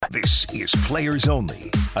This is Players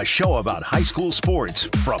Only, a show about high school sports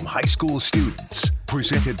from high school students.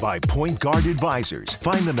 Presented by Point Guard Advisors.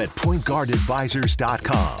 Find them at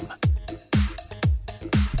pointguardadvisors.com.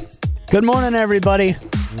 Good morning, everybody.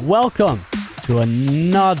 Welcome to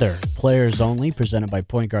another Players Only presented by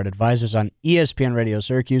Point Guard Advisors on ESPN Radio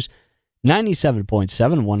Syracuse, 97.7,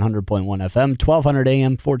 100.1 FM, 1200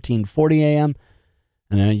 AM, 1440 AM.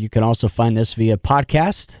 And you can also find this via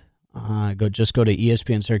podcast. Just go to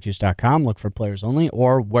ESPNSyracuse.com, look for Players Only,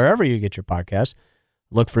 or wherever you get your podcast.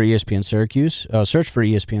 Look for ESPN Syracuse, search for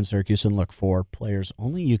ESPN Syracuse and look for Players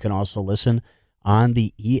Only. You can also listen on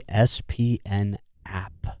the ESPN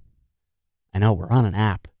app. I know, we're on an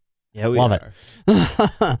app. Yeah, we Love are.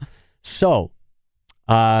 it. So,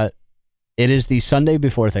 it is the Sunday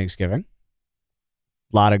before Thanksgiving.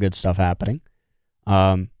 A lot of good stuff happening.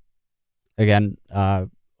 Again,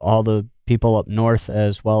 all the people up north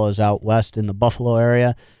as well as out west in the Buffalo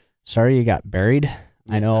area, sorry you got buried.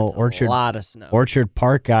 I know That's a lot of snow. Orchard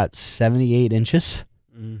Park got 78 inches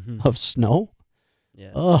of snow.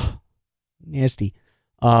 Yeah. Oh, nasty.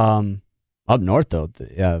 Up north, though,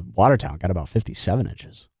 Watertown got about 57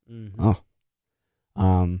 inches. Mm-hmm.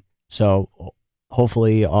 Oh. So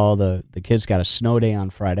hopefully all the kids got a snow day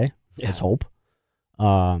on Friday. Yeah. Let's hope.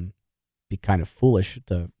 Be kind of foolish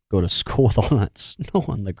to go to school with all that snow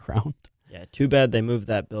on the ground. Yeah, too bad they moved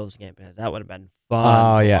that Bills game because that would have been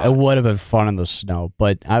fun. Oh, yeah, it would have been fun in the snow,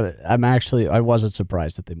 but I wasn't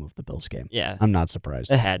surprised that they moved the Bills game. Yeah. I'm not surprised.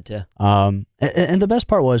 They had to. And the best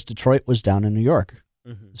part was Detroit was down in New York,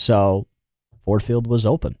 Mm-hmm. so Ford Field was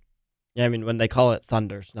open. Yeah, I mean, when they call it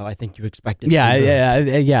thunder snow, I think you expect it to Yeah, be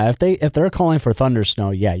moved. yeah. If they're calling for thunder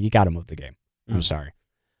snow, yeah, you got to move the game. I'm Mhm. sorry.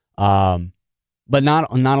 But not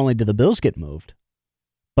only did the Bills get moved,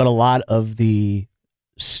 but a lot of the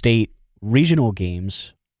state regional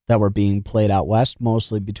games that were being played out west,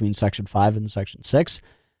 mostly between Section 5 and Section 6,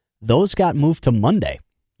 those got moved to Monday.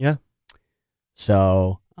 Yeah.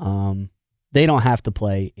 So they don't have to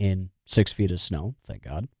play in 6 feet of snow, thank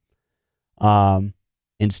God.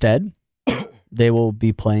 Instead, they will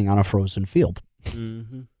be playing on a frozen field,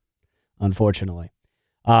 Mm-hmm. unfortunately.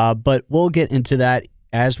 But we'll get into that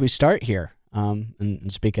as we start here.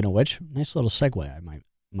 And speaking of which, nice little segue, I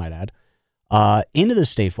might add. Into the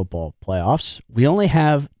state football playoffs, we only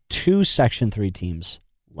have 2 Section 3 teams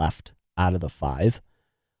left out of the 5.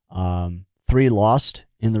 3 lost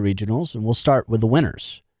in the regionals, and we'll start with the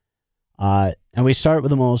winners. And we start with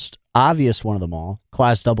the most obvious one of them all,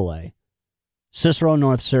 Class AA. Cicero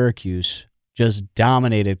North Syracuse just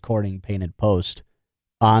dominated Corning Painted Post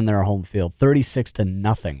on their home field.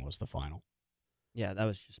 36-0 was the final. Yeah, that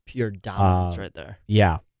was just pure dominance right there.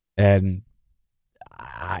 Yeah, and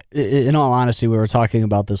in all honesty, we were talking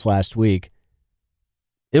about this last week.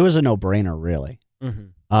 It was a no-brainer, really.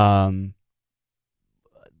 Mm-hmm.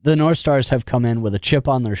 The North Stars have come in with a chip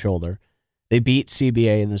on their shoulder. They beat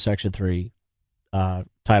CBA in the Section 3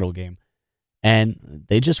 title game, and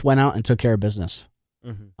they just went out and took care of business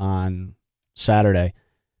on Saturday,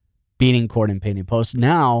 beating Corning Painted Post.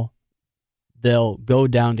 Now they'll go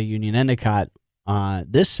down to Union Endicott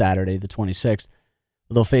this Saturday, the 26th.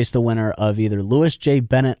 They'll face the winner of either Lewis J.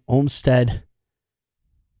 Bennett Olmsted,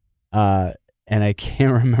 and I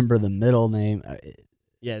can't remember the middle name.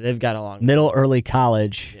 Yeah, they've got a long Middle Early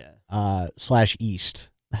College Yeah. / East.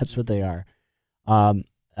 That's what they are.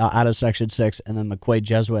 Out of Section 6, and then McQuaid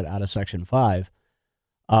Jesuit out of Section 5.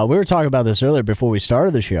 We were talking about this earlier before we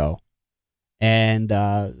started the show, and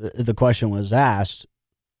the question was asked,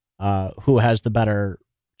 who has the better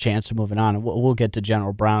chance of moving on? And we'll get to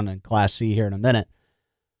General Brown and Class C here in a minute.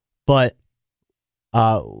 But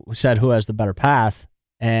we said who has the better path,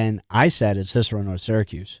 and I said it's Cicero North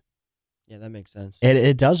Syracuse. Yeah, that makes sense.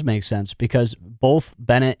 It does make sense because both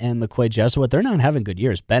Bennett and McQuaid Jesuit, they're not having good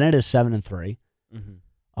years. Bennett is 7-3. Mm-hmm.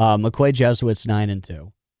 McQuaid Jesuit's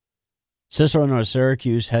 9-2. Cicero North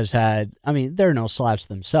Syracuse has had, they're no slouch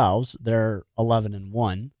themselves. They're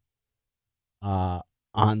 11-1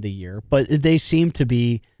 on the year, but they seem to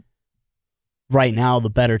be right now the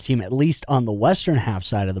better team, at least on the western half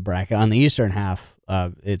side of the bracket. On the eastern half,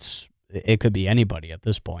 it could be anybody at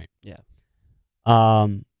this point. Yeah.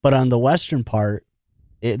 But on the western part,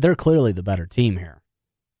 they're clearly the better team here.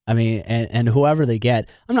 And whoever they get,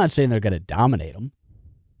 I'm not saying they're going to dominate them,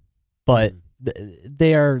 but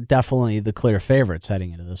they are definitely the clear favorites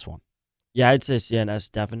heading into this one. Yeah, I'd say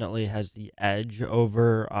CNS definitely has the edge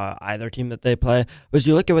over either team that they play. Because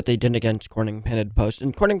you look at what they did against Corning Painted Post,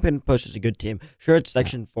 and Corning Painted Post is a good team. Sure, it's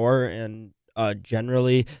Section 4, and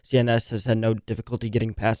generally, CNS has had no difficulty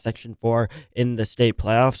getting past Section 4 in the state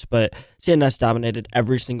playoffs, but CNS dominated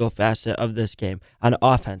every single facet of this game. On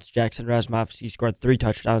offense, Jackson Razmovsky scored 3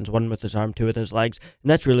 touchdowns, 1 with his arm, 2 with his legs, and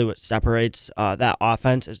that's really what separates that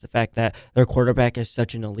offense is the fact that their quarterback is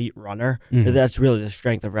such an elite runner. That's really the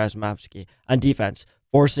strength of Razmovsky. On defense,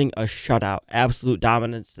 forcing a shutout, absolute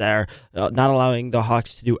dominance there, not allowing the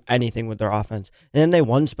Hawks to do anything with their offense. And then they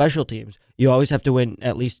won special teams. You always have to win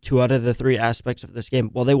at least 2 out of the 3 aspects of this game.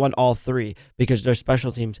 Well, they won all 3 because their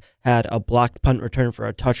special teams had a blocked punt return for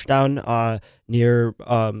a touchdown near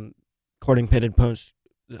Corning Pitted Post.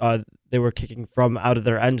 They were kicking from out of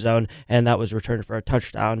their end zone, and that was returned for a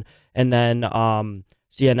touchdown. And then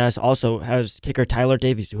CNS also has kicker Tyler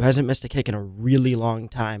Davies, who hasn't missed a kick in a really long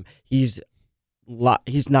time. He's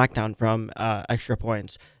knocked down from extra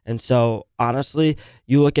points. And so, honestly,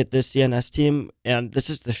 you look at this CNS team, and this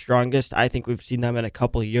is the strongest I think we've seen them in a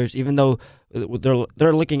couple of years, even though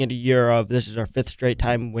they're looking at a year of this is our 5th straight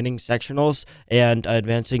time winning sectionals and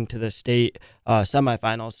advancing to the state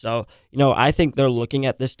semifinals. So, I think they're looking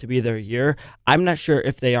at this to be their year. I'm not sure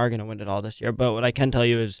if they are going to win it all this year, but what I can tell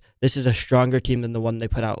you is this is a stronger team than the one they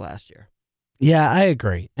put out last year. Yeah, I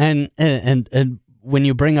agree. And when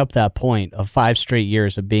you bring up that point of 5 straight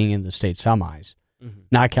years of being in the state semis,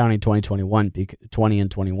 not counting 20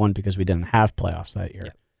 and 21 because we didn't have playoffs that year.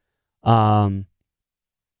 Yeah.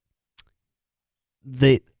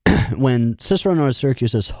 When Cicero North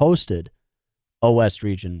Syracuse has hosted a West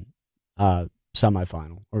Region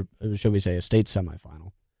semifinal, or should we say a state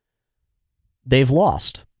semifinal, they've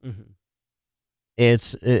lost.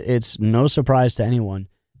 It's no surprise to anyone.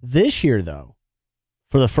 This year, though,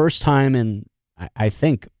 for the first time in I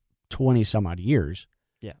think 20 some odd years.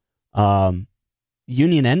 Yeah.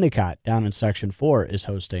 Union Endicott down in Section 4 is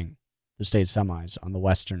hosting the state semis on the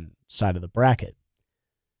western side of the bracket.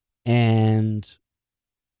 And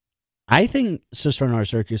I think Cicero North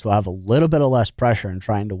Syracuse will have a little bit of less pressure in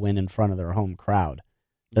trying to win in front of their home crowd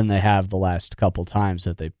than they have the last couple times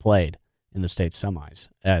that they've played in the state semis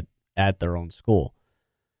at their own school.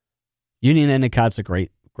 Union Endicott's a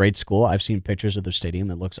great school. I've seen pictures of their stadium.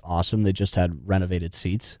 It looks awesome. They just had renovated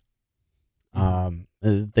seats.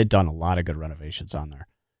 They've done a lot of good renovations on there.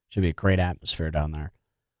 Should be a great atmosphere down there.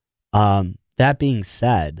 That being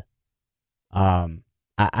said, that's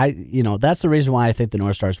the reason why I think the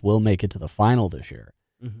North Stars will make it to the final this year.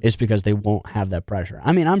 Is because they won't have that pressure.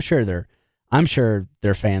 I mean, I'm sure their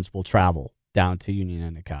fans will travel down to Union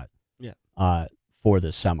Endicott for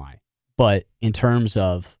this semi. But in terms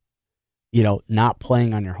of not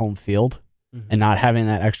playing on your home field and not having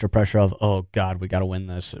that extra pressure of, oh, God, we got to win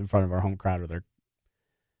this in front of our home crowd or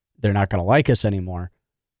they're not going to like us anymore.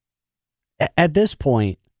 At this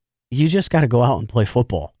point, you just got to go out and play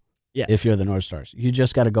football if you're the North Stars. You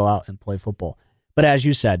just got to go out and play football. But as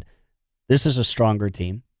you said, this is a stronger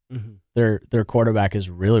team. Their quarterback is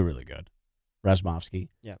really, really good, Razmovsky.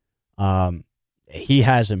 Yeah. He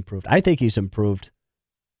has improved. I think he's improved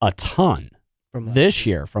a ton from this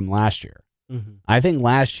year from last year. I think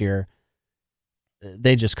last year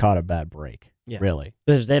they just caught a bad break, really.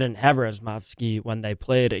 Because they didn't have Razmovsky when they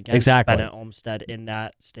played against Bennett Olmsted in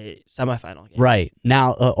that state semifinal game. Right.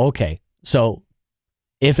 Now, okay. So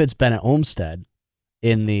if it's Bennett Olmsted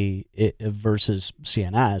versus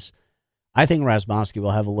CNS, I think Razmovsky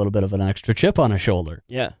will have a little bit of an extra chip on his shoulder.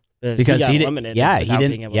 Yeah. Because he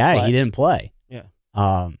didn't play.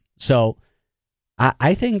 Yeah. So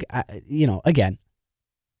I think, again,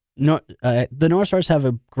 the North Stars have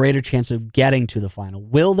a greater chance of getting to the final.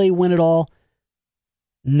 Will they win it all?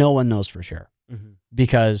 No one knows for sure.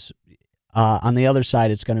 Because on the other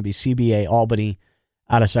side, it's going to be CBA Albany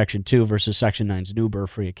out of Section 2 versus Section 9's Newburgh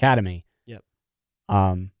Free Academy. Yep.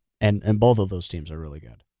 And both of those teams are really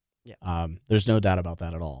good. Yeah. There's no doubt about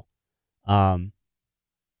that at all.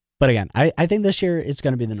 But again, I think this year it's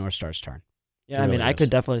going to be the North Stars' turn. Yeah, I could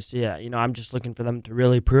definitely see it. I'm just looking for them to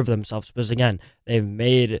really prove themselves because, again, they've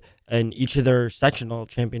made in each of their sectional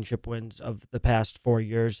championship wins of the past 4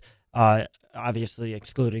 years, obviously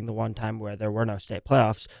excluding the one time where there were no state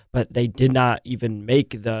playoffs, but they did not even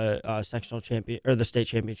make the sectional champion or the state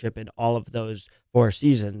championship in all of those 4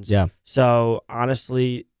 seasons. Yeah. So,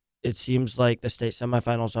 honestly, it seems like the state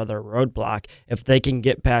semifinals are their roadblock. If they can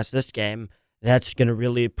get past this game, that's going to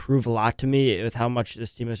really prove a lot to me with how much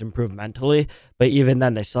this team has improved mentally. But even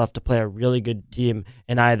then, they still have to play a really good team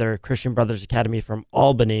in either Christian Brothers Academy from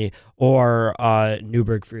Albany or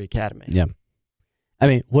Newburgh Free Academy. Yeah.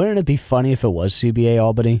 Wouldn't it be funny if it was CBA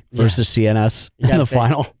Albany versus CNS in the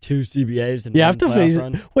final? 2 CBAs and you have to face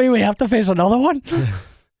run. Wait, we have to face another one?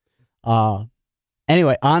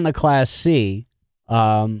 Anyway, on the Class C,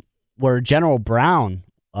 where General Brown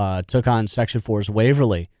took on Section 4's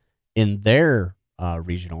Waverly in their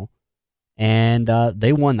regional, and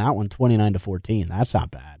they won that one 29-14. That's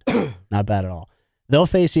not bad. Not bad at all. They'll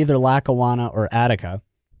face either Lackawanna or Attica.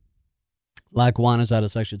 Lackawanna's out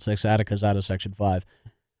of Section 6, Attica's out of Section 5.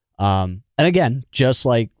 And again, just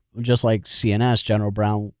like CNS, General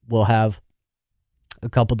Brown will have a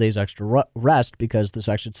couple days extra rest because the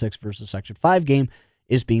Section 6 versus Section 5 game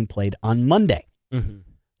is being played on Monday. Mm-hmm.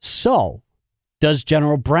 So, does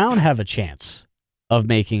General Brown have a chance of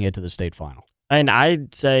making it to the state final? And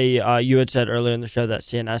I'd say you had said earlier in the show that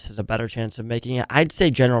CNS has a better chance of making it. I'd say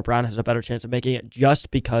General Brown has a better chance of making it just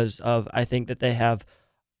because of I think that they have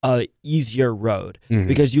a easier road. Mm-hmm.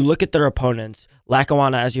 Because you look at their opponents,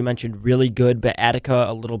 Lackawanna, as you mentioned, really good, but Attica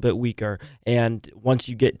a little bit weaker. And once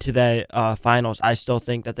you get to the finals, I still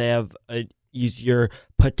think that they have an easier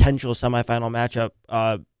potential semifinal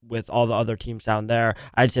matchup with all the other teams down there.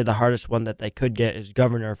 I'd say the hardest one that they could get is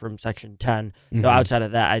Governor from Section 10. Mm-hmm. So outside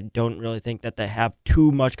of that, I don't really think that they have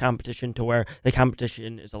too much competition to where the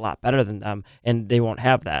competition is a lot better than them, and they won't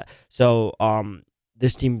have that. So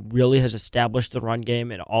this team really has established the run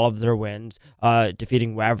game in all of their wins,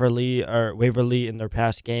 defeating Waverly in their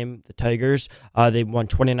past game, the Tigers. They won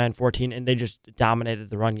 29-14, and they just dominated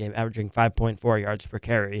the run game, averaging 5.4 yards per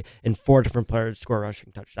carry, and 4 different players score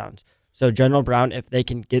rushing touchdowns. So General Brown, if they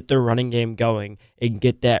can get their running game going and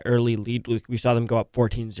get that early lead, we saw them go up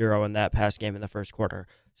 14-0 in that past game in the first quarter.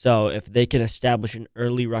 So if they can establish an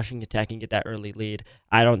early rushing attack and get that early lead,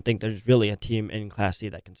 I don't think there's really a team in Class C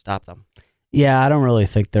that can stop them. Yeah, I don't really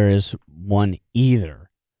think there is one either.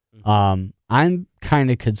 Mm-hmm. I'm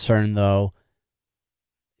kind of concerned, though,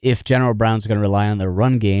 if General Brown's going to rely on their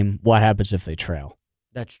run game, what happens if they trail?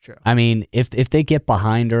 That's true. I mean, if they get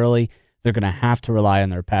behind early, they're going to have to rely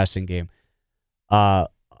on their passing game a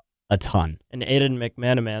ton. And Aiden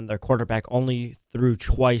McManaman, their quarterback, only threw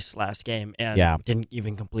twice last game and didn't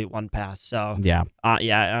even complete one pass. So I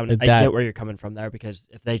get where you're coming from there because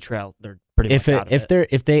if they trail, they're pretty much out of it.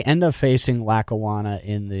 If they end up facing Lackawanna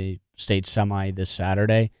in the state semi this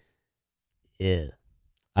Saturday, I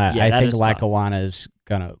think Lackawanna is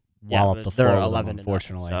going to wall up the floor with them,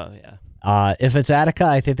 unfortunately. So, if it's Attica,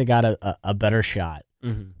 I think they got a better shot.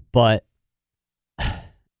 Mm-hmm. But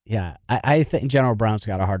yeah, I think General Brown's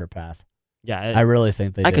got a harder path. Yeah, I really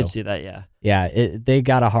think they do. I could see that, yeah. Yeah, they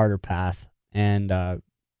got a harder path. And I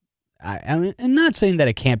mean, I'm not saying that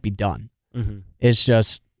it can't be done. Mm-hmm. It's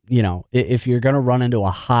just, if you're going to run into a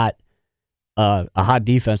hot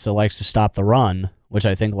defense that likes to stop the run, which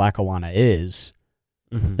I think Lackawanna is,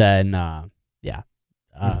 mm-hmm. then, I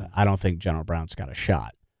don't think General Brown's got a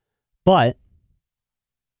shot. But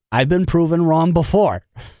I've been proven wrong before.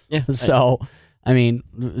 Yeah. So, I mean,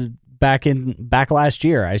 back last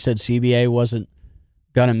year, I said CBA wasn't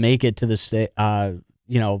going to make it to the state,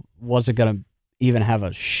 wasn't going to even have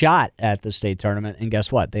a shot at the state tournament. And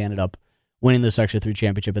guess what? They ended up winning the Section 3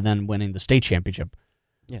 championship and then winning the state championship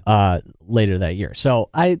later that year. So,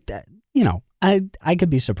 I could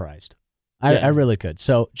be surprised. I really could.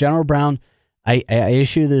 So, General Brown, I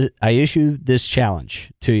issue this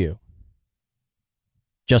challenge to you.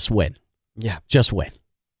 Just win. Yeah. Just win.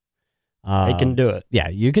 They can do it. Yeah,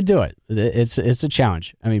 you could do it. It's a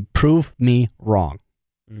challenge. I mean, prove me wrong.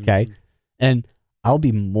 Okay? Mm-hmm. And I'll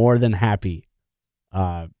be more than happy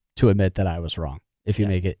to admit that I was wrong if you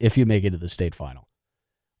make it to the state final.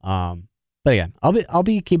 But again, I'll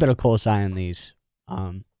be keeping a close eye on these.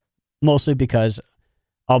 Mostly because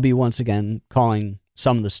I'll be once again calling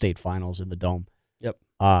some of the state finals in the Dome. Yep.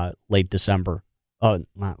 Late December.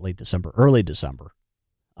 Not late December, early December.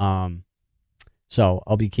 So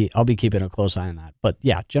I'll be keeping a close eye on that. But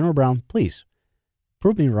yeah, General Brown, please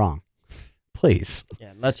prove me wrong, please.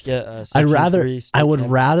 Yeah, let's get. I would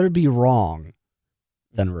rather be wrong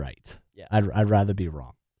than right. Yeah, I'd rather be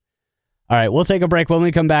wrong. All right, we'll take a break. When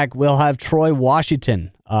we come back, we'll have Troy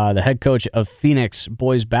Washington, the head coach of Phoenix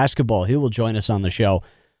boys basketball. He will join us on the show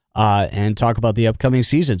and talk about the upcoming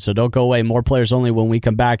season. So don't go away. More Players Only when we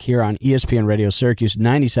come back here on ESPN Radio Syracuse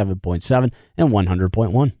 97.7 and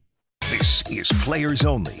 100.1. This is Players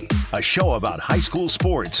Only, a show about high school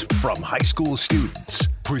sports from high school students.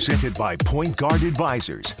 Presented by Point Guard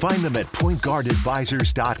Advisors. Find them at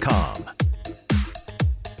pointguardadvisors.com.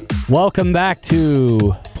 Welcome back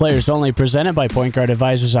to Players Only, presented by Point Guard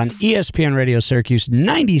Advisors on ESPN Radio Syracuse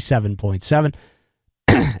 97.7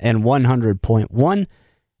 and 100.1.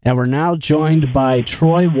 And we're now joined by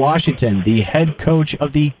Troy Washington, the head coach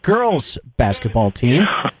of the girls basketball team.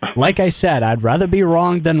 Like I said, I'd rather be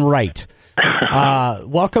wrong than right.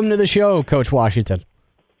 Welcome to the show, Coach Washington.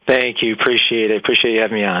 Thank you. Appreciate it. Appreciate you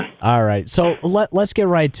having me on. All right. So let's get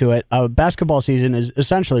right to it. Basketball season is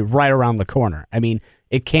essentially right around the corner. I mean,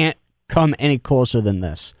 it can't come any closer than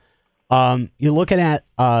this. You're looking at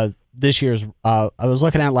this year's I was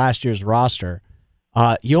looking at last year's roster.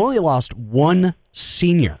 You only lost one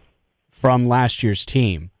senior from last year's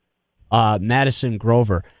team, Madison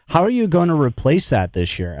Grover. How are you going to replace that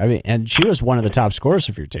this year? I mean, and she was one of the top scorers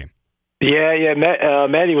of your team. Yeah.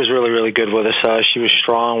 Maddie was really, really good with us. She was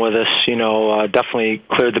strong with us. Definitely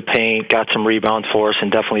cleared the paint, got some rebounds for us,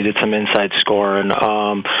 and definitely did some inside scoring.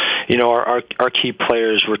 Our key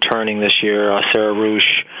players returning this year: Sarah Roosh,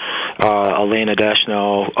 Elena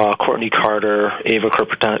Dashno, Courtney Carter, Ava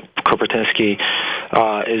Kropotensky,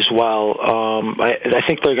 as well. I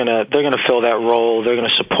think they're gonna fill that role. They're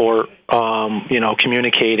gonna support.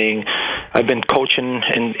 Communicating. I've been coaching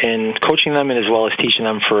and coaching them, and as well as teaching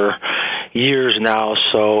them for years now.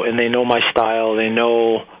 So, and they know my style. They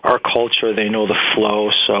know our culture. They know the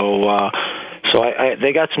flow. So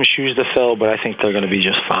they got some shoes to fill, but I think they're going to be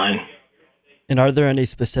just fine. And are there any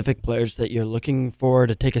specific players that you're looking for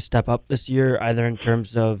to take a step up this year, either in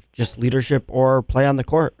terms of just leadership or play on the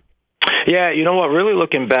court? Yeah, you know what? Really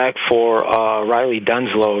looking back for Riley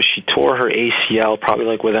Denslow, she tore her ACL probably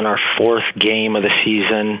like within our fourth game of the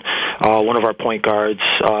season. One of our point guards,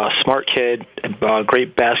 smart kid,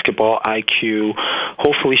 great basketball IQ.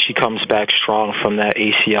 Hopefully she comes back strong from that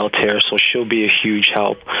ACL tear, so she'll be a huge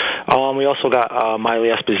help. We also got Miley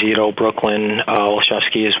Esposito, Brooklyn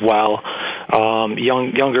Olszewski as well.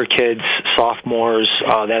 Younger kids, sophomores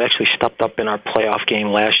that actually stepped up in our playoff game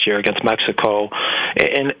last year against Mexico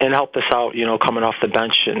and helped us out, coming off the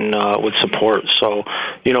bench and with support. So,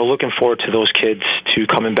 looking forward to those kids to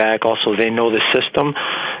coming back. Also, they know the system,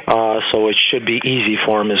 so it should be easy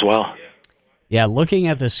for them as well. Yeah, looking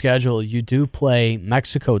at the schedule, you do play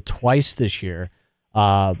Mexico twice this year,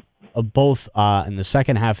 both in the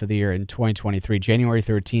second half of the year in 2023, January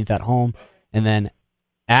 13th at home, and then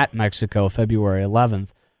at Mexico, February 11th.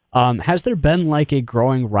 Has there been like a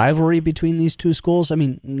growing rivalry between these two schools? I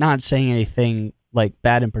mean, not saying anything like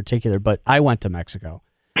bad in particular, but I went to Mexico.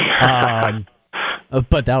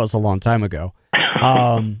 But that was a long time ago.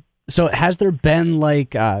 So has there been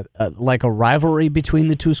like a rivalry between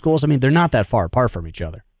the two schools? I mean, they're not that far apart from each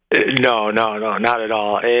other. No, not at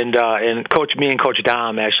all. And me and Coach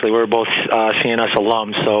Dom, actually, we're both CNS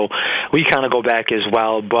alums, so we kind of go back as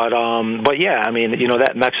well. But yeah, I mean,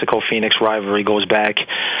 that Mexico-Phoenix rivalry goes back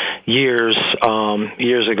years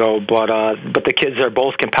ago. But the kids are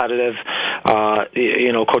both competitive.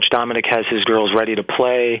 Coach Dominic has his girls ready to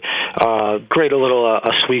play. Great little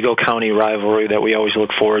Oswego County rivalry that we always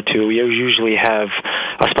look forward to. We usually have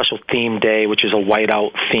a special theme day, which is a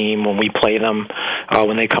whiteout theme when we play them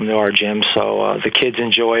when they come to our gym. So the kids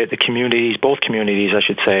enjoy it. The communities, both communities, I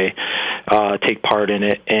should say, take part in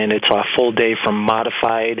it. And it's a full day from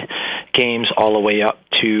modified games all the way up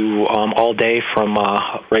to all day from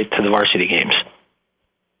right to the varsity games.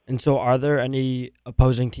 And so are there any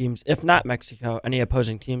opposing teams, if not Mexico, any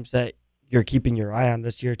opposing teams that you're keeping your eye on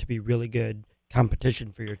this year to be really good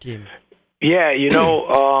competition for your team? Yeah,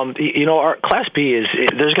 our Class B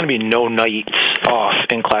there's going to be no nights off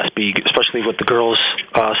in Class B, especially with the girls'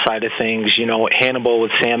 side of things. Hannibal with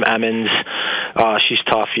Sam Emmons, she's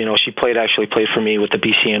tough. She played for me with the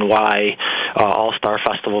BCNY All-Star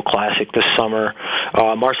Festival Classic this summer.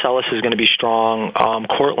 Marcellus is going to be strong.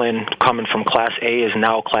 Cortland, coming from Class A, is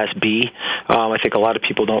now Class B. I think a lot of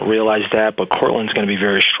people don't realize that, but Cortland's going to be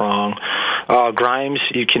very strong. Grimes,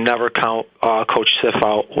 you can never count Coach Sif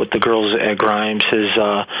out with the girls at Grimes. His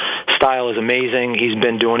style is amazing. He's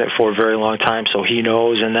been doing it for a very long time, so he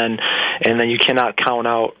knows. And then you cannot count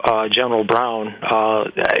out General Brown.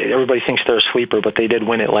 Everybody thinks they're a sleeper, but they did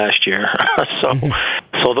win it last year.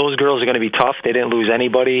 So those girls are going to be tough. They didn't lose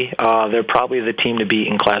anybody. They're probably the team to beat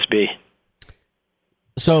in Class B.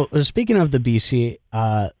 So speaking of the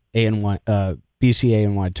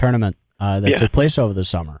BCANY tournament that took place over the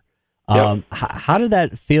summer, how did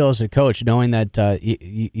that feel as a coach, knowing that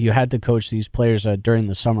you had to coach these players during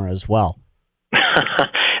the summer as well?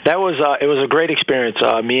 It was a great experience.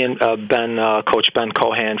 Me and Coach Ben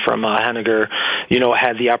Cohan from Henniger,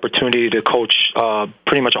 had the opportunity to coach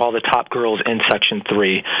pretty much all the top girls in Section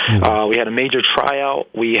 3. Mm-hmm. We had a major tryout.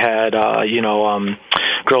 We had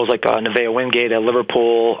girls like Nevaeh Wingate at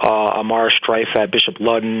Liverpool, Amara Strife at Bishop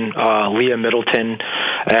Ludden, Leah Middleton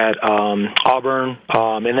at Auburn,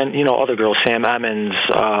 and then other girls, Sam Emmons,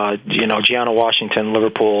 Gianna Washington,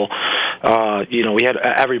 Liverpool. We had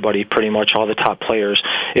everybody, pretty much all the top players.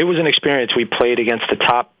 It was an experience. We played against the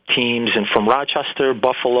top teams, and from Rochester,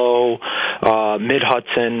 Buffalo,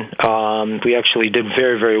 Mid-Hudson. We actually did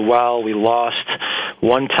very, very well. We lost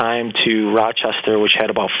one time to Rochester, which had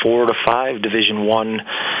about 4 to 5 Division I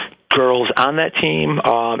girls on that team.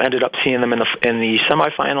 Ended up seeing them in the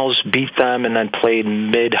semifinals, beat them, and then played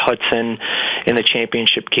Mid-Hudson in the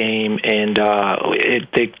championship game. And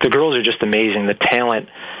the girls are just amazing. The talent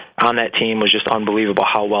on that team was just unbelievable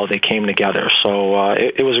how well they came together. So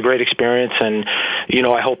it was a great experience, and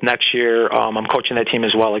I hope next year I'm coaching that team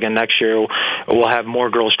as well. Again, next year we'll have more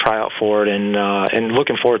girls try out for it, and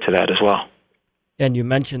looking forward to that as well. And you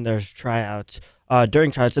mentioned there's tryouts.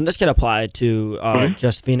 During tryouts, and this can apply to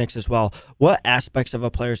just Phoenix as well, what aspects of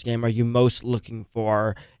a player's game are you most looking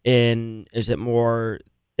for in? Is it more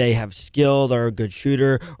they have skill or a good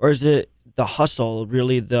shooter, or is it the hustle,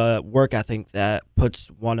 really the work ethic that puts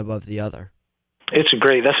one above the other? That's a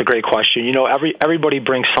great question. Everybody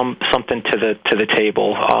brings something to the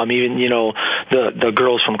table. Even the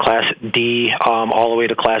girls from Class D all the way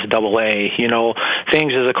to Class AA.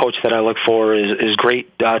 Things as a coach that I look for is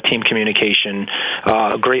great team communication,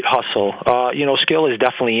 great hustle. Skill is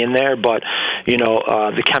definitely in there, but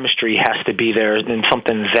the chemistry has to be there, and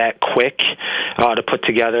something that quick to put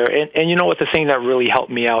together. And you know what? The thing that really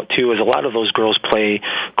helped me out too is a lot of those girls play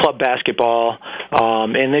club basketball,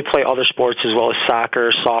 and they play other sports as well as soccer,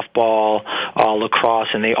 softball, lacrosse,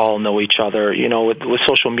 and they all know each other. With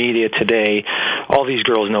social media today, all these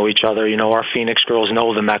girls know each other. Our Phoenix girls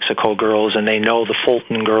know the Mexico girls, and they know the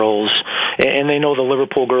Fulton girls, and they know the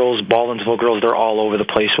Liverpool girls, Baldwinsville girls. They're all over the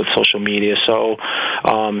place with social media. So,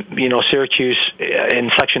 Syracuse in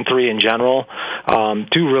Section 3 in general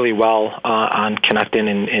do really well on connecting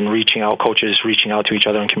and reaching out, coaches reaching out to each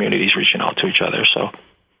other, and communities reaching out to each other.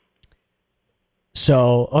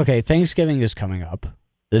 So, okay, Thanksgiving is coming up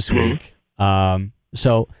this week. And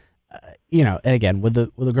again, with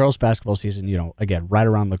the girls' basketball season, again, right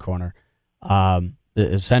around the corner.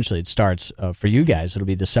 Essentially, it starts for you guys. It'll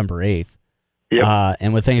be December 8th. Yep.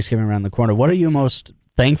 And with Thanksgiving around the corner, what are you most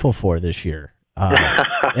thankful for this year?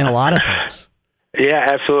 In a lot of things. Yeah,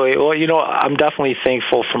 absolutely. Well, I'm definitely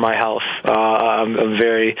thankful for my health.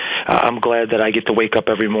 I'm glad that I get to wake up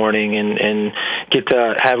every morning and get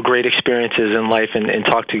to have great experiences in life and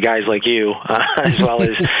talk to guys like you, as well as,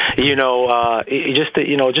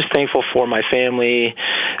 just thankful for my family,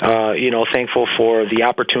 thankful for the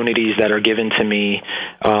opportunities that are given to me.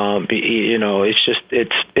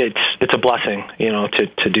 It's a blessing,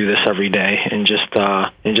 to do this every day and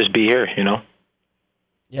just be here,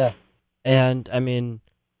 Yeah. And,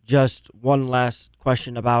 just one last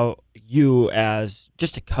question about you as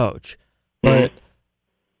just a coach. But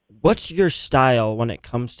what's your style when it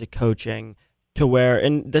comes to coaching to where,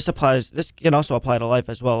 and this can also apply to life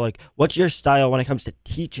as well, like, what's your style when it comes to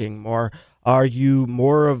teaching more? Are you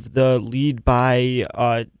more of the lead by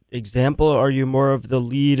example? Or are you more of the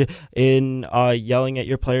lead in yelling at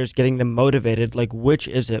your players, getting them motivated? Like, which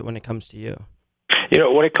is it when it comes to you?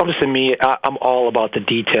 When it comes to me, I'm all about the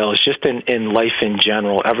details. Just in life in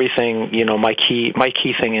general, everything. My key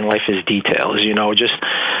thing in life is details.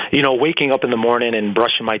 Waking up in the morning and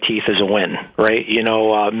brushing my teeth is a win, right?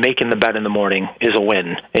 Making the bed in the morning is a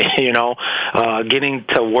win. Getting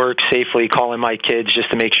to work safely, calling my kids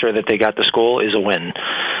just to make sure that they got to school is a win.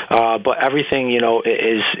 But everything,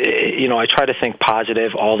 is I try to think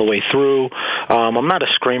positive all the way through. I'm not a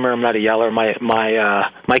screamer. I'm not a yeller.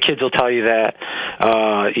 My kids will tell you that.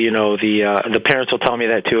 The parents will tell me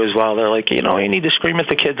that too as well. They're like, you need to scream at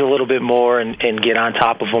the kids a little bit more and get on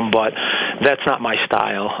top of them, but that's not my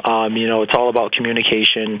style. It's all about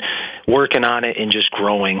communication, working on it, and just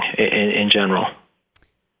growing in general.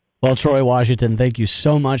 Well, Troy Washington, thank you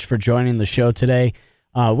so much for joining the show today.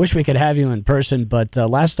 Wish we could have you in person, but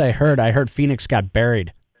last I heard Phoenix got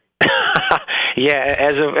buried.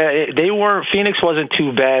 Yeah, Phoenix wasn't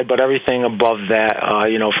too bad, but everything above that,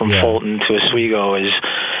 from Fulton to Oswego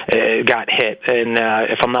got hit, and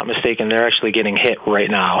if I'm not mistaken, they're actually getting hit right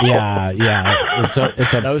now. Yeah,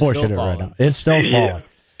 it's unfortunate right now. It's still falling.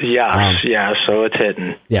 Yeah, so it's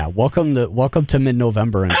hitting. Yeah, welcome to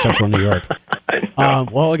mid-November in Central New York.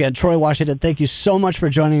 Well, again, Troy Washington, thank you so much for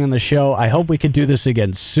joining on the show. I hope we could do this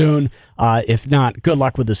again soon. If not, good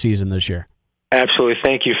luck with the season this year. Absolutely.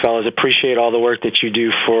 Thank you, fellas. Appreciate all the work that you do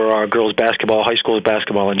for our girls basketball, high school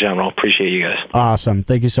basketball in general. Appreciate you guys. Awesome.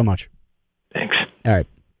 Thank you so much. Thanks. All right.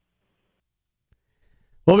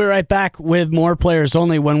 We'll be right back with more Players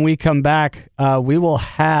Only. When we come back, we will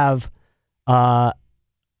have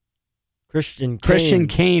Christian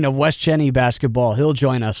Cain of West Genesee basketball. He'll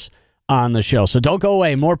join us on the show. So don't go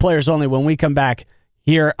away. More Players Only when we come back here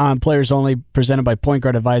here on Players Only, presented by Point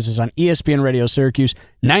Guard Advisors on ESPN Radio Syracuse,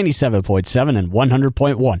 97.7 and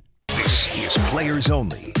 100.1. This is Players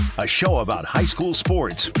Only, a show about high school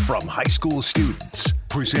sports from high school students.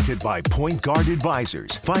 Presented by Point Guard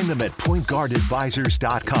Advisors. Find them at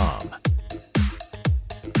pointguardadvisors.com.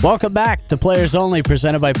 Welcome back to Players Only,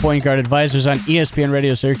 presented by Point Guard Advisors on ESPN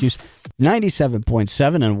Radio Syracuse,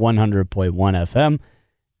 97.7 and 100.1 FM.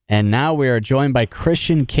 And now we are joined by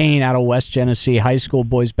Christian Cain out of West Genesee High School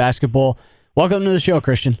boys basketball. Welcome to the show,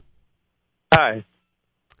 Christian. Hi.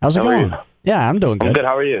 How's it How are going? you? Yeah, I'm doing good. I'm good.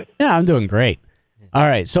 How are you? Yeah, I'm doing great. All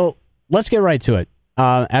right, so let's get right to it.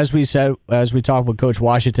 As we talked with Coach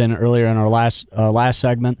Washington earlier in our last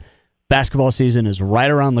segment, basketball season is right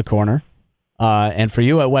around the corner. And for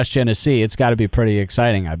you at West Genesee, it's got to be pretty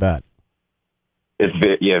exciting, I bet. It's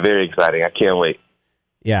very exciting. I can't wait.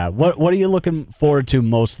 Yeah. What are you looking forward to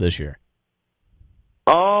most this year?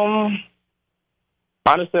 Honestly,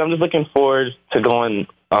 I'm just looking forward to going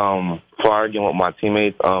far again with my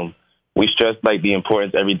teammates. We stress the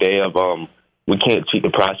importance every day of we can't cheat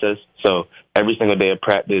the process. So every single day of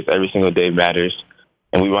practice, every single day matters,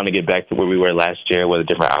 and we want to get back to where we were last year with a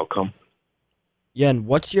different outcome. Yeah, and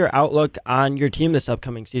what's your outlook on your team this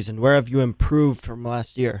upcoming season? Where have you improved from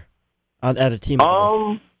last year at a team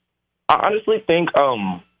level? I honestly think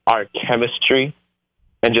our chemistry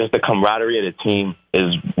and just the camaraderie of the team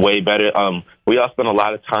is way better. We all spend a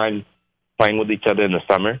lot of time playing with each other in the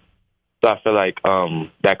summer, so I feel like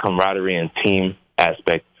that camaraderie and team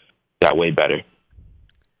aspect got way better.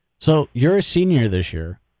 So you're a senior this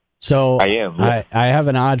year. So I am. Yeah. I have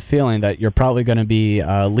an odd feeling that you're probably going to be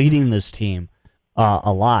leading this team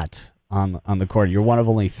a lot on the court. You're one of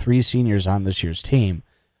only 3 seniors on this year's team.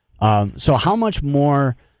 So how much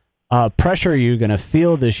more pressure are you going to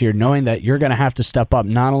feel this year, knowing that you're going to have to step up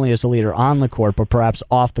not only as a leader on the court, but perhaps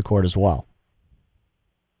off the court as well?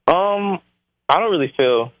 I don't really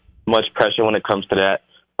feel much pressure when it comes to that.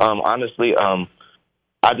 Honestly,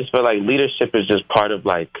 I just feel like leadership is just part of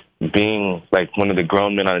being one of the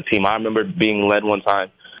grown men on the team. I remember being led one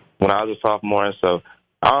time when I was a sophomore, so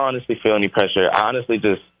I don't honestly feel any pressure. I honestly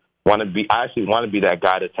just want to be that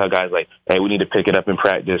guy to tell guys hey, we need to pick it up in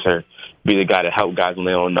practice, or be the guy to help guys when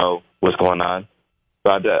they don't know what's going on.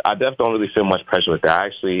 So I definitely don't really feel much pressure with that. I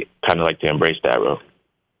actually kind of like to embrace that role.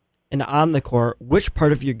 And on the court, which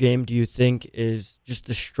part of your game do you think is just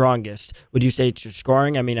the strongest? Would you say it's your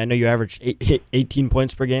scoring? I mean, I know you averaged 18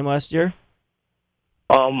 points per game last year.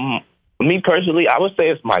 Me personally, I would say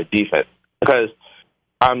it's my defense, because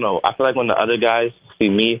I don't know. I feel like when the other guys see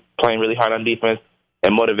me playing really hard on defense,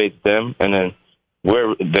 it motivates them, and then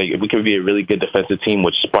we could be a really good defensive team,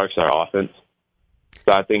 which sparks our offense.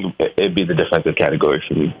 So I think it'd be the defensive category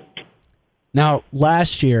for me. Now,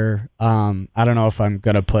 last year, I don't know if I'm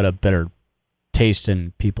going to put a bitter taste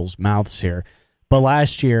in people's mouths here, but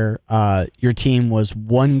last year, your team was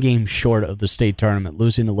 1 game short of the state tournament,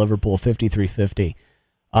 losing to Liverpool 53-50.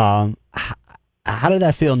 How did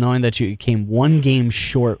that feel, knowing that you came 1 game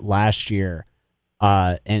short last year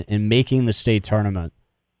and making the state tournament,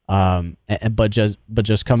 but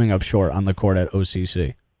just coming up short on the court at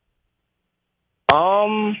OCC?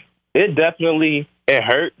 It definitely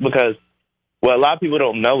hurt, because what a lot of people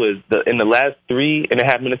don't know is in the last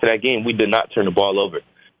 3.5 minutes of that game, we did not turn the ball over.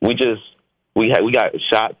 We got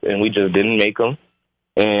shots and we just didn't make them,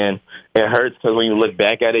 and it hurts because when you look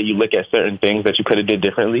back at it, you look at certain things that you could have did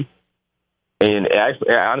differently. And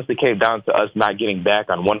it honestly came down to us not getting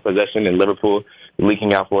back on one possession and Liverpool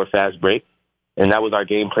leaking out for a fast break. And that was our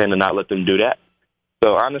game plan, to not let them do that.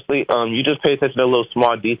 So honestly, you just pay attention to those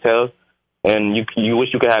small details, and you wish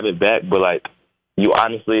you could have it back. But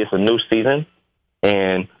it's a new season,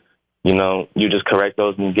 and you just correct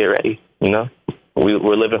those and get ready.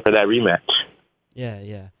 We're living for that rematch.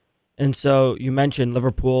 Yeah. And so you mentioned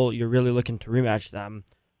Liverpool. You're really looking to rematch them.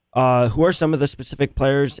 Who are some of the specific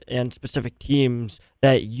players and specific teams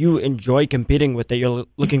that you enjoy competing with, that you're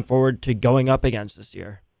looking forward to going up against this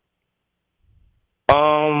year?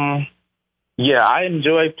 I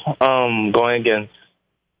enjoy going against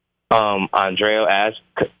Andrea Ash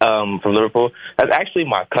from Liverpool. That's actually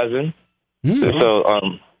my cousin. Mm-hmm.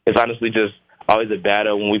 So it's honestly just always a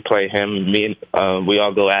battle when we play him. Me and we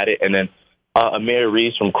all go at it. And then Amir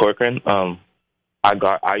Reeves from Corcoran.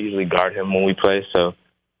 I usually guard him when we play, so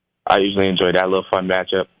I usually enjoy that little fun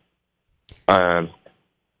matchup. Those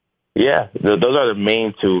are the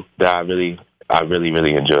main 2 that I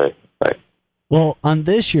really enjoy. Well, on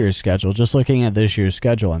this year's schedule, just looking at this year's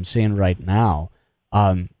schedule, I'm seeing right now,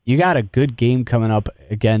 you got a good game coming up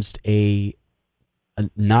against a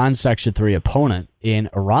non-Section 3 opponent in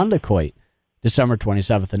Irondequoit, December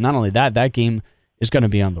 27th. And not only that, that game is going to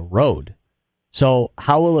be on the road. So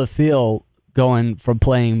how will it feel going from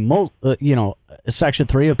playing Section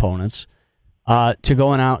 3 opponents to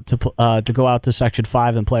going out to go out to Section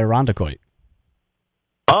 5 and play Irondequoit?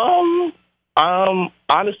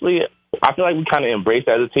 Honestly, I feel like we kind of embrace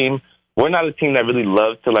it as a team. We're not a team that really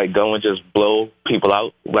loves to like go and just blow people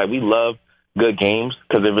out. Like, we love good games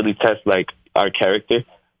because it really tests like our character.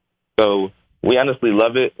 So we honestly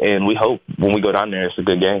love it, and we hope when we go down there, it's a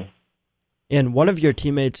good game. And one of your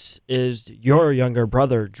teammates is your younger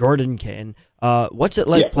brother, Jordan Cain. What's it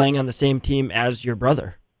like playing on the same team as your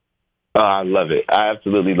brother? I love it. I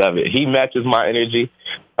absolutely love it. He matches my energy.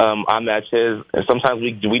 I match his. And sometimes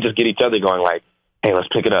we just get each other going like, hey, let's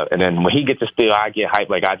pick it up. And then when he gets a steal, I get hyped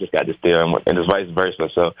like I just got the steal, and it's vice versa.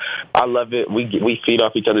 So I love it. We feed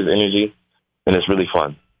off each other's energy, and it's really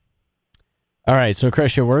fun. All right, so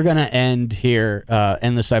Christian, we're going to end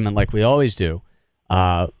the segment like we always do.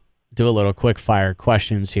 Do a little quick fire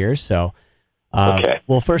questions here. So okay.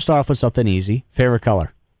 We'll first start off with something easy. Favorite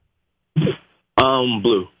color?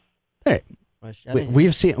 Blue. Hey,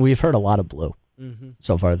 we've heard a lot of blue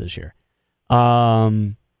so far this year.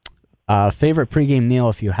 Favorite pregame meal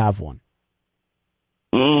if you have one?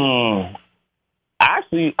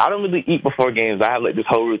 Actually, I don't really eat before games. I have like this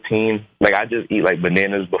whole routine. Like, I just eat like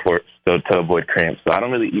bananas before to avoid cramps. So I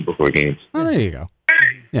don't really eat before games. Oh, there you go.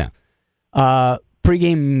 Yeah.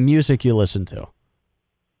 Pregame music you listen to?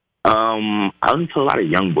 I listen to a lot of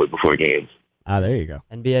Youngboy before games. Ah, there you go.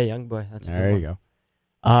 NBA Youngboy. That's a good there one. You go.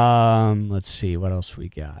 Let's see what else we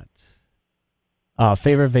got.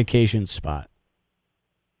 Favorite vacation spot?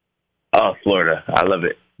 Oh, Florida. I love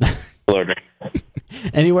it. Florida.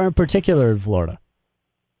 Anywhere in particular in Florida?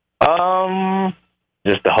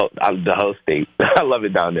 Just the whole state. I love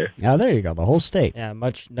it down there. Oh, there you go. The whole state. Yeah,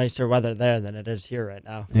 much nicer weather there than it is here right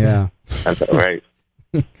now. Yeah. That's all right.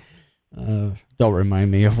 Don't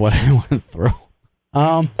remind me of what I went through.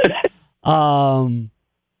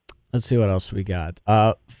 Let's see what else we got.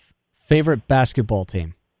 Favorite basketball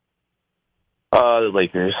team? The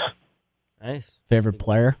Lakers. Nice. Favorite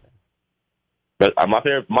player? But my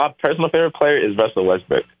personal favorite player is Russell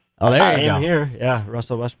Westbrook. Oh, there you go. Here. Yeah,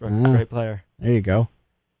 Russell Westbrook. Great player. There you go.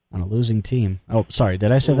 On a losing team. Oh, sorry.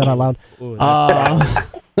 Did I say that out loud? Ooh,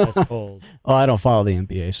 that's cold. Oh, I don't follow the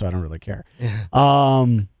NBA, so I don't really care.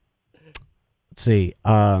 Let's see.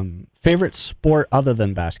 Favorite sport other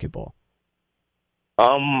than basketball?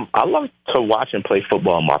 I love to watch and play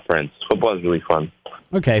football with my friends. Football is really fun.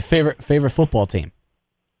 Okay. Favorite football team?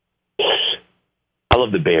 I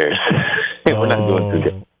love the Bears. We're not doing too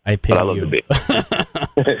good. I pity I love you. the Bears.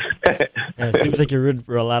 Yeah, it seems like you're rooting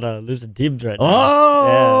for a lot of losing teams right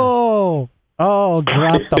now. Oh,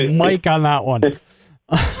 drop the mic on that one.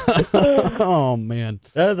 Oh, man.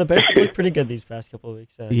 The Bears have looked pretty good these past couple of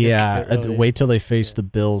weeks. Wait till they face the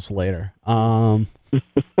Bills later.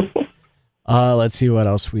 Let's see what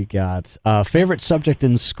else we got. Favorite subject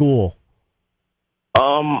in school?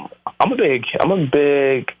 I'm a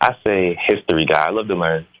big, I say, history guy. I love to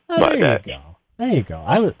learn about that. There you go.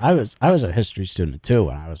 I was a history student too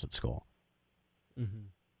when I was at school. Mm-hmm.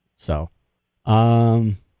 So,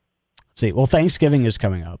 let's see. Well, Thanksgiving is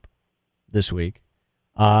coming up this week.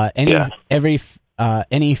 Any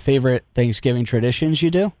favorite Thanksgiving traditions you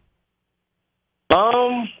do?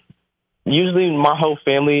 Usually my whole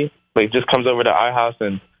family just comes over to our house,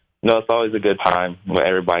 and it's always a good time with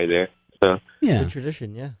everybody there. So yeah, good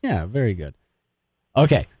tradition. Yeah. Yeah, very good.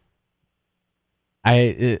 Okay.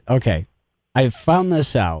 I found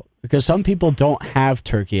this out because some people don't have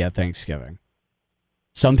turkey at Thanksgiving.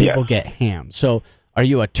 Some people get ham. So, are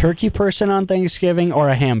you a turkey person on Thanksgiving or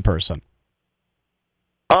a ham person?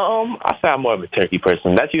 I say I'm more of a turkey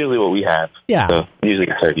person. That's usually what we have. Yeah. So usually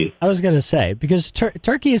a turkey. I was going to say, because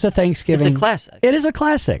turkey is a Thanksgiving. It's a classic. It is a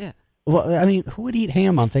classic. Yeah. Well, I mean, who would eat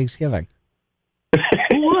ham on Thanksgiving?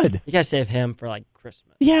 Who would? You gotta save ham for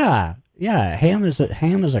Christmas. Yeah. Ham is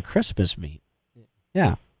a Christmas meat.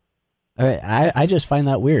 Yeah. I just find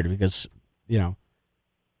that weird because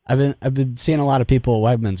I've been seeing a lot of people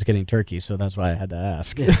at Wegmans getting turkey, so that's why I had to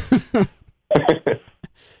ask.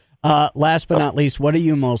 Last but not least, what are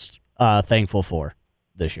you most thankful for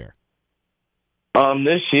this year?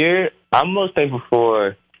 This year, I'm most thankful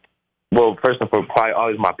for, first and foremost, probably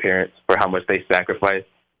always my parents for how much they sacrificed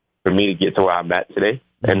for me to get to where I'm at today.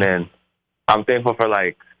 And then I'm thankful for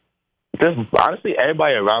just honestly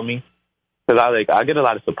everybody around me because I get a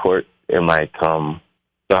lot of support and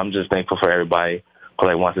so I'm just thankful for everybody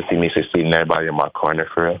who wants to see me succeed and everybody in my corner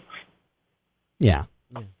for real. Yeah,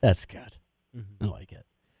 that's good. I like it.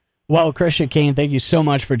 Well, Christian Cain, thank you so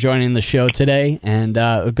much for joining the show today, and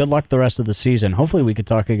good luck the rest of the season. Hopefully we could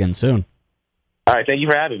talk again soon. All right, thank you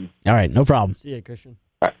for having me. All right, no problem. See you, Christian.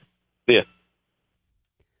 All right, see ya.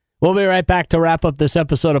 We'll be right back to wrap up this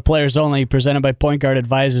episode of Players Only, presented by Point Guard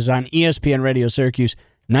Advisors on ESPN Radio Syracuse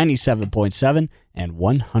 97.7 and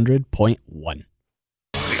 100.1.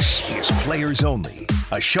 This is Players Only,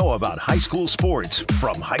 a show about high school sports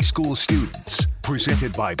from high school students.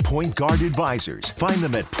 Presented by Point Guard Advisors. Find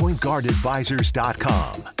them at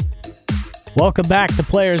pointguardadvisors.com. Welcome back to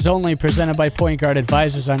Players Only, presented by Point Guard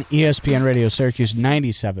Advisors on ESPN Radio Syracuse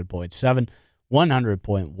 97.7,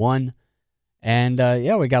 100.1. And,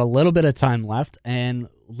 we got a little bit of time left. And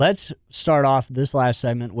let's start off this last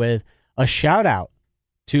segment with a shout-out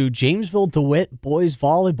to Jamesville DeWitt Boys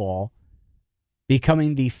Volleyball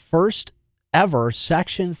becoming the first ever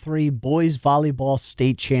Section 3 Boys Volleyball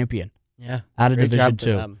State Champion out of Division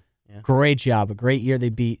 2. Yeah. Great job. A great year. They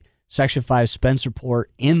beat Section 5 Spencerport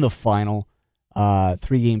in the final,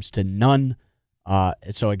 3-0.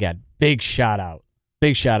 So, again, big shout-out.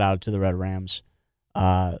 Big shout-out to the Red Rams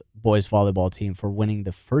boys volleyball team for winning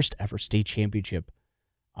the first ever state championship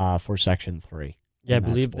for Section 3. Yeah, I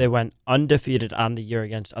believe they went undefeated on the year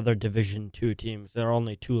against other Division 2 teams. Their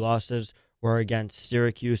only 2 losses were against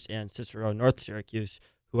Syracuse and Cicero North Syracuse,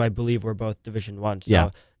 who I believe were both Division 1. So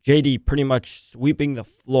yeah. JD pretty much sweeping the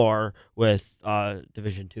floor with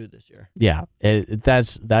Division 2 this year. Yeah,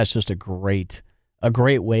 that's just a great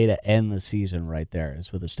way to end the season right there,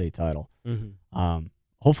 is with a state title. Mm-hmm.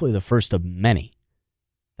 Hopefully the first of many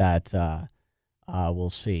that we'll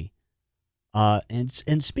see. And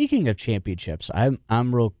speaking of championships,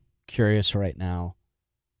 I'm real curious right now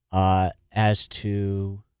as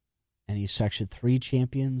to any Section 3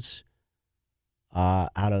 champions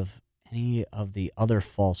out of any of the other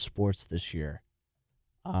fall sports this year.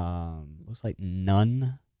 Looks like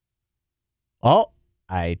none. Oh,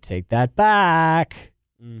 I take that back.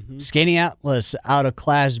 Mm-hmm. Skinny Atlas out of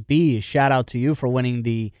Class B. Shout out to you for winning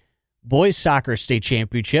the boys soccer state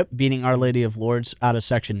championship, beating Our Lady of Lourdes out of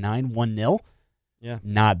Section 9, 1-0. Yeah.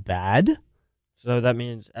 Not bad. So that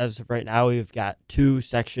means as of right now, we've got two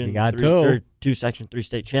Section 3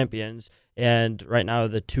 state champions. And right now,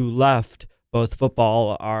 the 2 left, both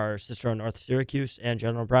football, are Cicero North Syracuse and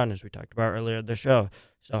General Brown, as we talked about earlier in the show.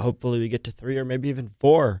 So hopefully we get to 3 or maybe even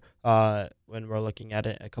 4 when we're looking at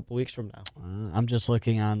it a couple weeks from now. I'm just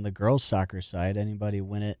looking on the girls' soccer side. Anybody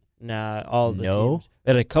win it? Nah, all the teams. We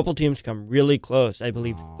had a couple teams come really close. I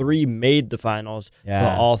believe 3 made the finals,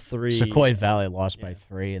 but all 3. Sequoia Valley lost by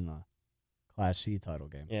 3 in the Class C title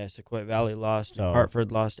game. Yeah, Sequoia Valley lost, So,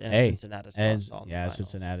 Hartford lost, and Cincinnati lost. All in the finals.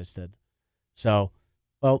 Cincinnati did. So,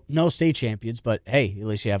 well, no state champions, but hey, at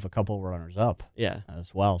least you have a couple runners-up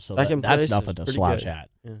as well. So that's nothing to slouch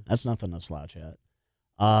at. Yeah. That's nothing to slouch at.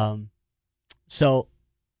 So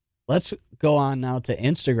let's go on now to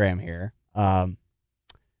Instagram here.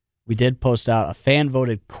 We did post out a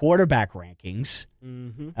fan-voted quarterback rankings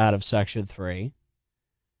out of Section 3.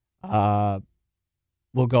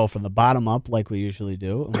 We'll go from the bottom up like we usually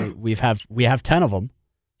do. And we have 10 of them,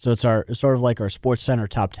 so it's sort of like our Sports Center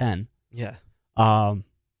top 10. Yeah.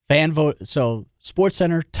 Fan vote. So Sports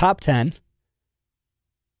Center top 10.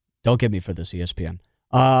 Don't get me for this, ESPN.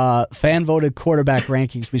 Fan voted quarterback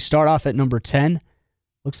rankings. We start off at number 10.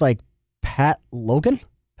 Looks like Pat Lure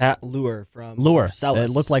from Marcellus.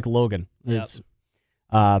 It looked like Logan. Yep. It's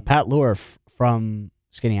Pat Lure from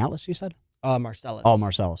Skinny Atlas, you said? Marcellus. Oh,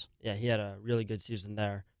 Marcellus. Yeah, he had a really good season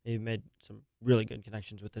there. He made some really good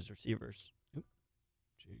connections with his receivers.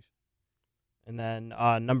 Jeez. And then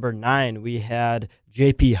number 9, we had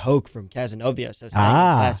J.P. Hoke from Casanova. So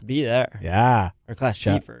Class B there. Yeah. Or Class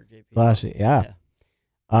C for J.P. Class C, yeah.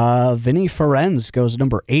 Vinny Ferenz goes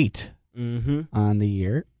number 8 on the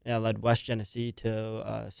year. Yeah, led West Genesee to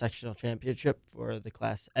a sectional championship for the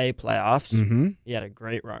Class A playoffs. He had a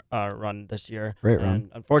great run this year. Run.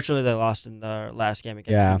 Unfortunately, they lost in the last game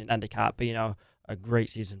against Union Endicott, but, a great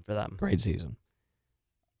season for them. Great season.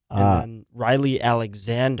 And then Riley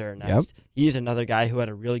Alexander next. Yep. He's another guy who had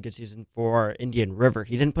a really good season for Indian River.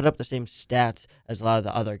 He didn't put up the same stats as a lot of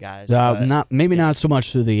the other guys. Not so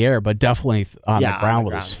much through the air, but definitely on the ground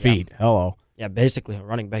with his feet. Yeah. Hello. Yeah, basically a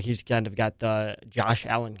running back. He's kind of got the Josh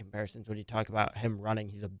Allen comparisons when you talk about him running.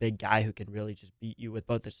 He's a big guy who can really just beat you with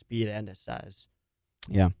both his speed and his size.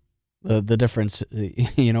 Yeah. The difference,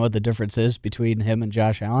 you know what the difference is between him and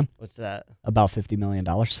Josh Allen? What's that? About $50 million.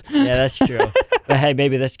 Yeah, that's true. But hey,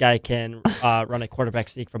 maybe this guy can run a quarterback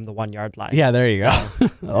sneak from the 1-yard line. Yeah, there you go.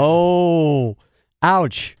 Oh,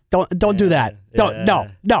 ouch! Don't do that. No.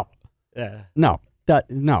 Yeah. No.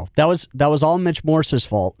 That was all Mitch Morse's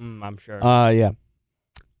fault. I'm sure. Yeah.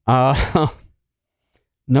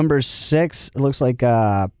 Number 6. It looks like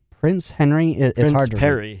Prince Henry? It's Prince hard to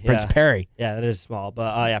Perry. read. Prince Perry. Yeah, that is small.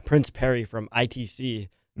 But Prince Perry from ITC.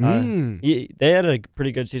 They had a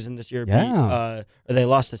pretty good season this year. Yeah. They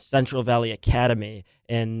lost to Central Valley Academy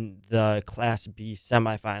in the Class B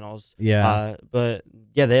semifinals. Yeah. But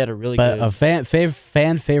yeah, they had a really good. But a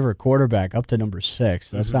fan favorite quarterback up to number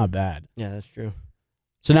 6. That's not bad. Yeah, that's true.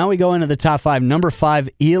 So now we go into the top 5. Number 5,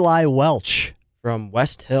 Eli Welch. From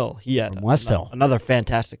West Hill. He had Hill. Another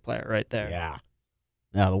fantastic player right there. Yeah.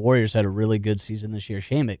 Now, the Warriors had a really good season this year.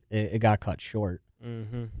 Shame it got cut short.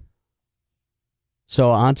 Mm-hmm.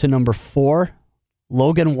 So on to number 4,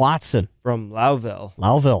 Logan Watson. From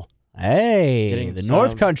Louville. Hey, the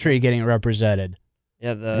North Country getting represented.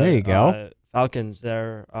 Yeah, there you go. Falcons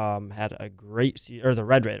there had a great season, or the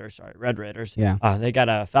Red Raiders. Yeah. They got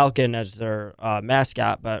a Falcon as their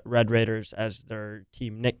mascot, but Red Raiders as their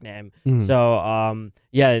team nickname. Mm. So,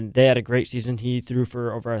 they had a great season. He threw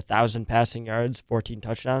for over 1,000 passing yards, 14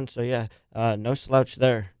 touchdowns. So, yeah, no slouch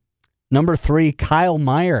there. Number 3, Kyle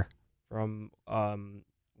Meyer. From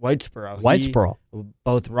Whitesboro.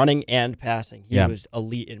 Both running and passing. He was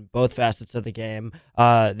elite in both facets of the game.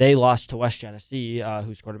 They lost to West Genesee,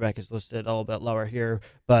 whose quarterback is listed a little bit lower here.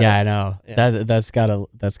 But yeah, I know. Yeah. That's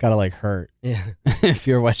gotta like hurt. Yeah. If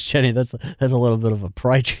you're West Genesee, that's a little bit of a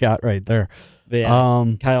pride shot right there. But yeah,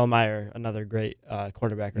 Kyle Meyer, another great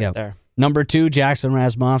quarterback right there. Number 2, Jackson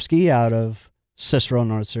Razmovsky out of Cicero,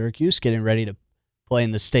 North Syracuse, getting ready to play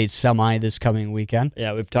in the state semi this coming weekend.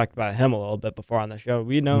 Yeah, we've talked about him a little bit before on the show.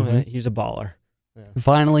 We know he's a baller. Yeah.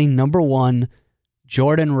 Finally, number 1,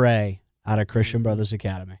 Jordan Ray out of Christian Brothers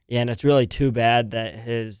Academy. Yeah, and it's really too bad that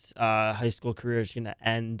his high school career is going to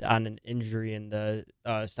end on an injury in the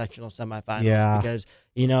sectional semifinals because,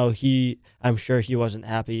 I'm sure he wasn't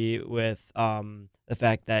happy with the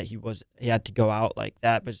fact that he had to go out like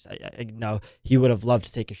that, but he would have loved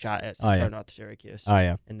to take a shot at North Syracuse.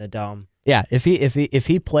 In the Dome. Yeah, if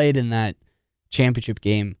he played in that championship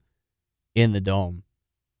game in the Dome,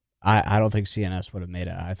 I don't think CNS would have made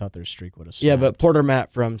it. I thought their streak would have snapped. Yeah, but Porter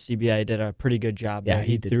Matt from CBI did a pretty good job there.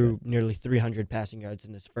 He threw good. Nearly 300 passing yards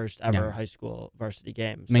in his first ever high school varsity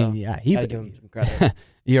game. So he gotta give him some credit.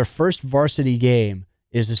 Your first varsity game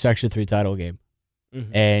is the Section 3 title game,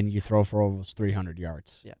 and you throw for almost 300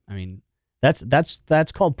 yards. Yeah, I mean that's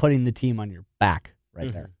called putting the team on your back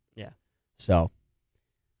right there. Yeah. So,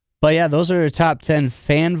 but yeah, those are the top 10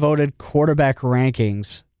 fan voted quarterback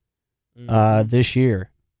rankings this year.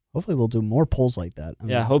 Hopefully we'll do more polls like that.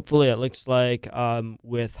 Hopefully it looks like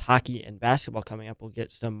with hockey and basketball coming up, we'll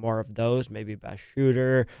get some more of those. Maybe best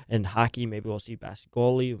shooter. And hockey, maybe we'll see best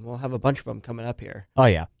goalie. We'll have a bunch of them coming up here. Oh,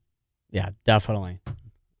 yeah. Yeah, definitely.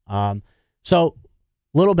 So,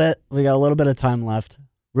 we got a little bit of time left.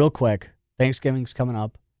 Real quick, Thanksgiving's coming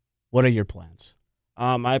up. What are your plans?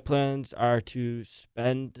 My plans are to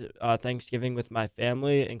spend Thanksgiving with my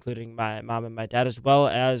family, including my mom and my dad, as well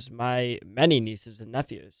as my many nieces and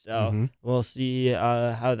nephews. So we'll see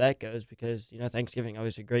how that goes because, Thanksgiving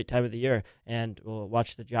always a great time of the year. And we'll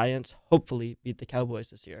watch the Giants hopefully beat the Cowboys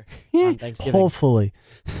this year on Thanksgiving. Hopefully.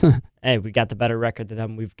 Hey, we got the better record than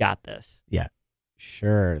them. We've got this. Yeah,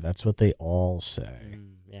 sure. That's what they all say.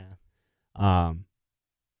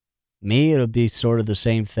 Me, it'll be sort of the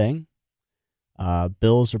same thing.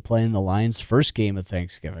 Bills are playing the Lions' first game of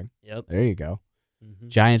Thanksgiving. Yep. There you go.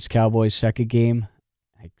 Giants, Cowboys, second game.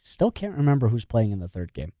 I still can't remember who's playing in the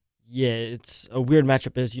third game. Yeah, it's a weird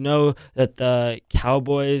matchup. That the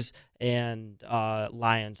Cowboys and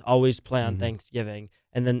Lions always play on Thanksgiving,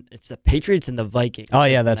 and then it's the Patriots and the Vikings. Oh,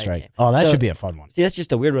 yeah, that's right. Game. Oh, that should be a fun one. See, that's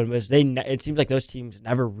just a weird one because it seems like those teams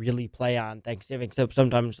never really play on Thanksgiving, except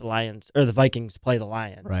sometimes the Vikings play the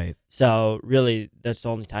Lions. Right. So, really, that's the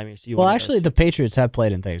only time you see one. Well, actually, the Patriots have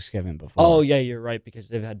played in Thanksgiving before. Oh, yeah, you're right, because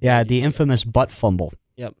they've had... Yeah, the infamous butt fumble.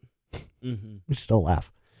 Yep. Still laugh.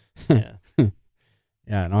 Yeah.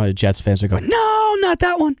 Yeah, and all the Jets fans are going, no, not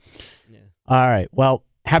that one. Yeah. All right. Well,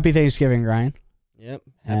 happy Thanksgiving, Ryan. Yep.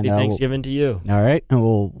 Happy Thanksgiving to you. All right. And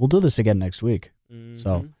we'll do this again next week.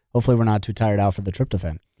 So hopefully we're not too tired out for the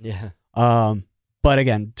tryptophan. Yeah. But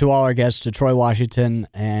again, to all our guests, to Troy Washington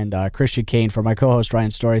and Christian Cain, for my co-host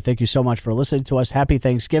Ryan Story, thank you so much for listening to us. Happy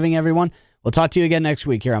Thanksgiving, everyone. We'll talk to you again next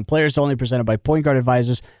week here on Players Only, presented by Point Guard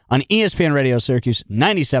Advisors on ESPN Radio Syracuse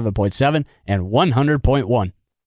 97.7 and 100.1.